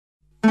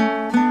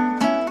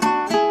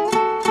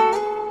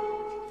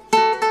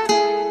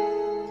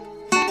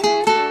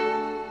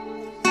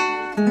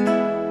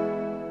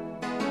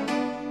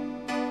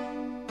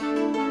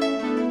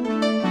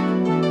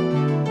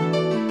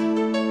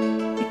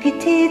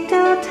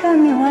Chiquitita, tell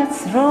me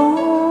what's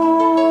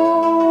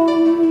wrong.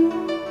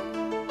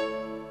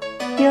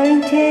 You're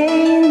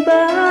enchained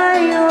by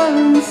your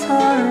own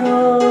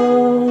sorrow.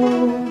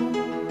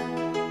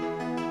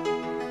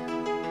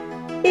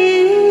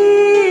 In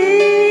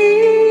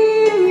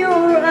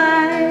your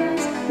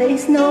eyes, there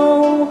is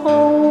no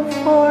hope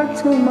for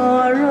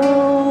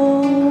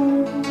tomorrow.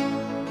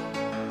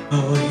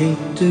 Oh, I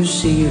hate to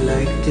see you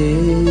like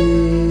this.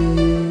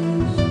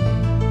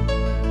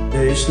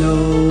 There's no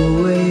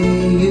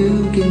way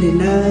you can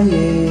deny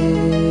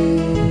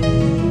it.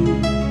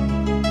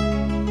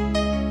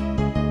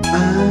 I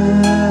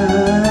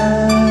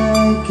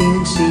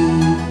can see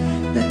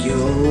that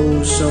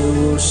you're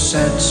so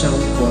sad, so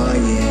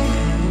quiet.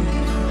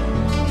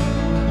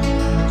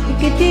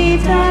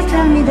 Chiquitita,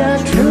 tell me the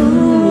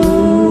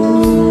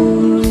truth.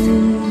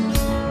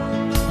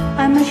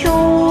 I'm a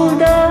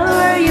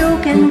shoulder you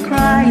can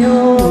cry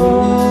on.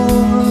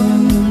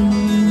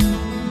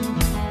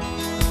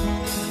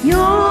 Your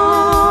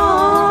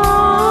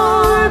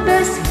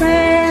best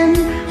friend,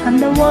 I'm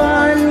the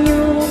one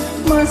you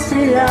must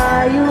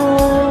rely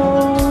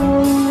on.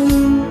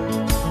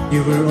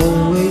 You were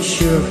always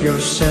sure of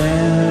yourself.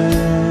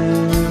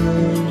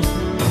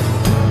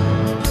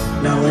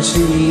 Now I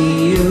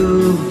see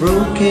you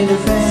broken and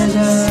fed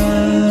up.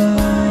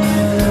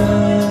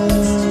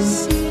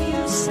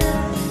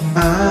 I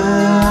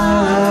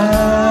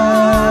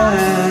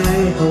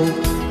hope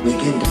we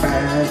can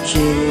patch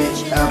it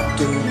up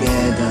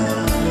together.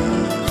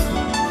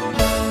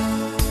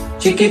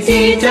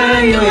 Chiquitita,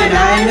 you and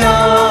I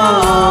know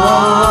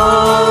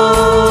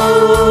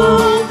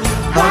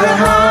how the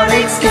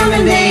heartaches come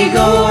and they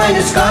go, and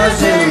the scars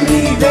they're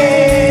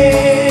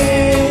leaving.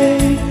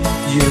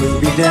 You'll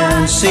be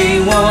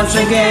dancing once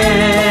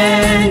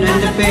again, and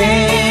the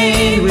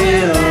pain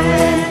will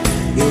end.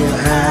 You'll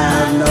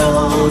have no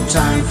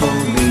time for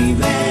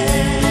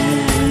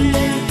revenge.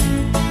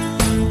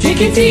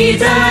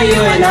 Chiquitita,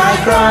 you and I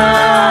cry,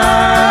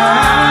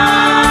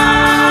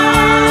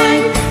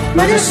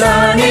 but the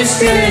sun is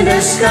still in the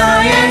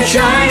sky and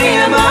shining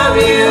above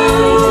you.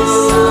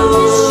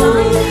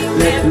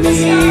 Let me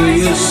hear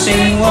you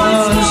sing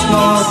once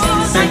more,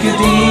 like you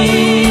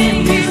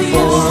did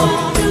before.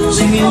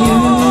 Sing a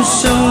new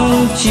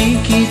song,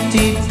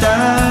 Chiquitita.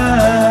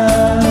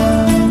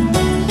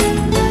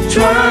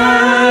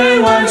 Try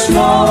once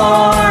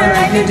more,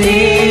 like you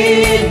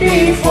did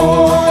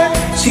before.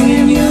 Sing a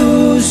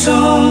new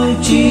song,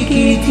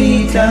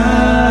 Chiquitita.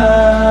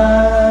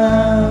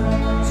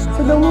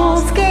 So the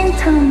walls came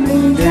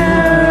tumbling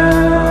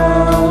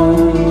down,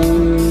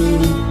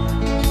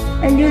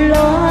 and your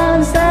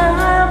love's a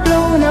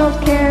blown out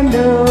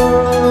candle.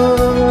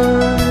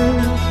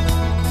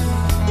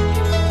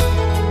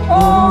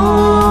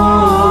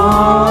 All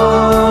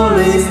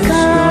is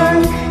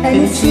gone, and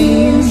it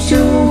seems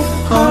too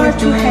hard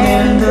to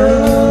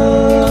handle.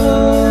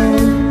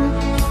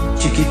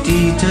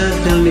 Chiquitita,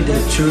 tell me the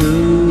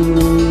truth.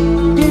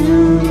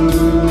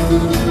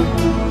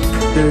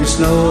 There's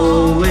no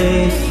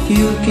way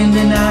you can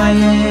deny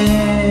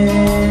it.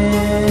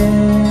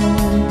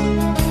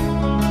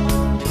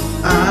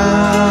 I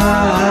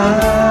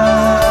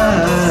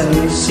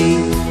see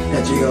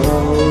that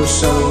you're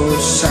so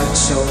sad,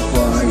 so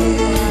quiet.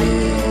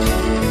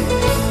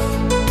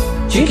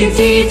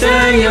 Chiquitita,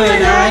 you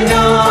and I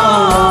know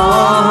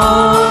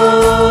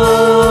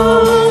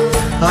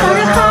how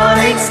the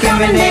heartaches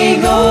come and they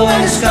go,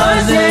 and the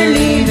scars they're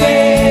leaving.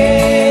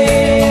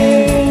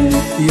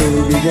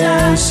 You'll be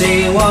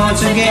dancing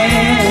once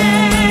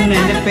again,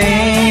 and the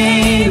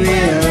pain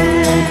will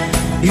end.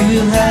 You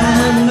will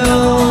have no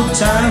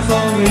time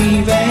for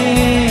revenge.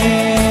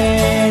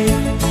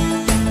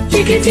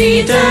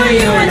 Chiquitita,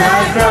 you and I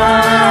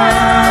cry,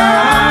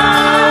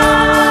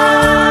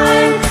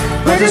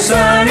 but the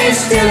sun is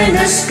still in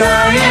the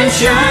sky and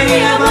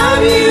shining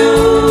above you.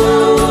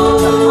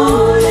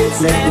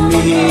 Let me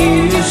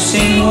hear you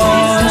sing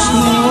once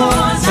more,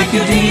 like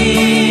you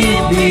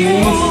did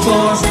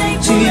before.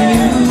 Sing a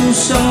new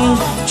song,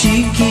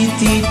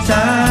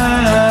 Chiquitita.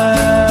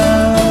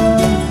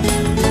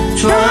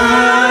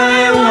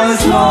 Try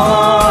once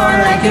more,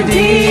 like you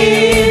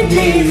did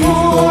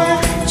before.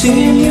 Sing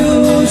a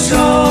new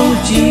song,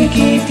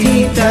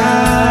 Chiquitita.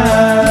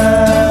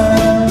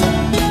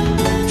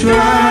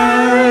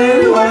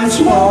 Try once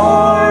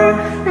more,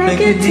 like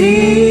you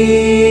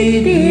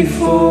did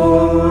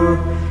before.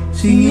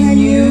 Sing a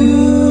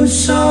new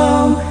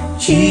song,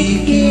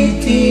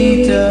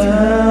 Chiquitita.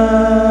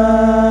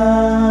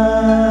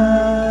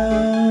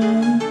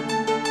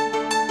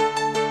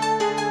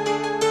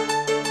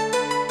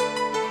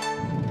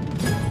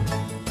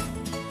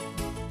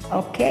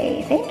 Okay,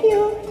 thank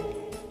you.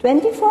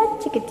 24,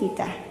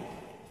 Chiquitita.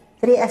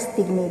 3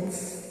 astigmates.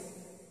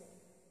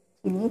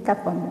 Chinita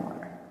pa more.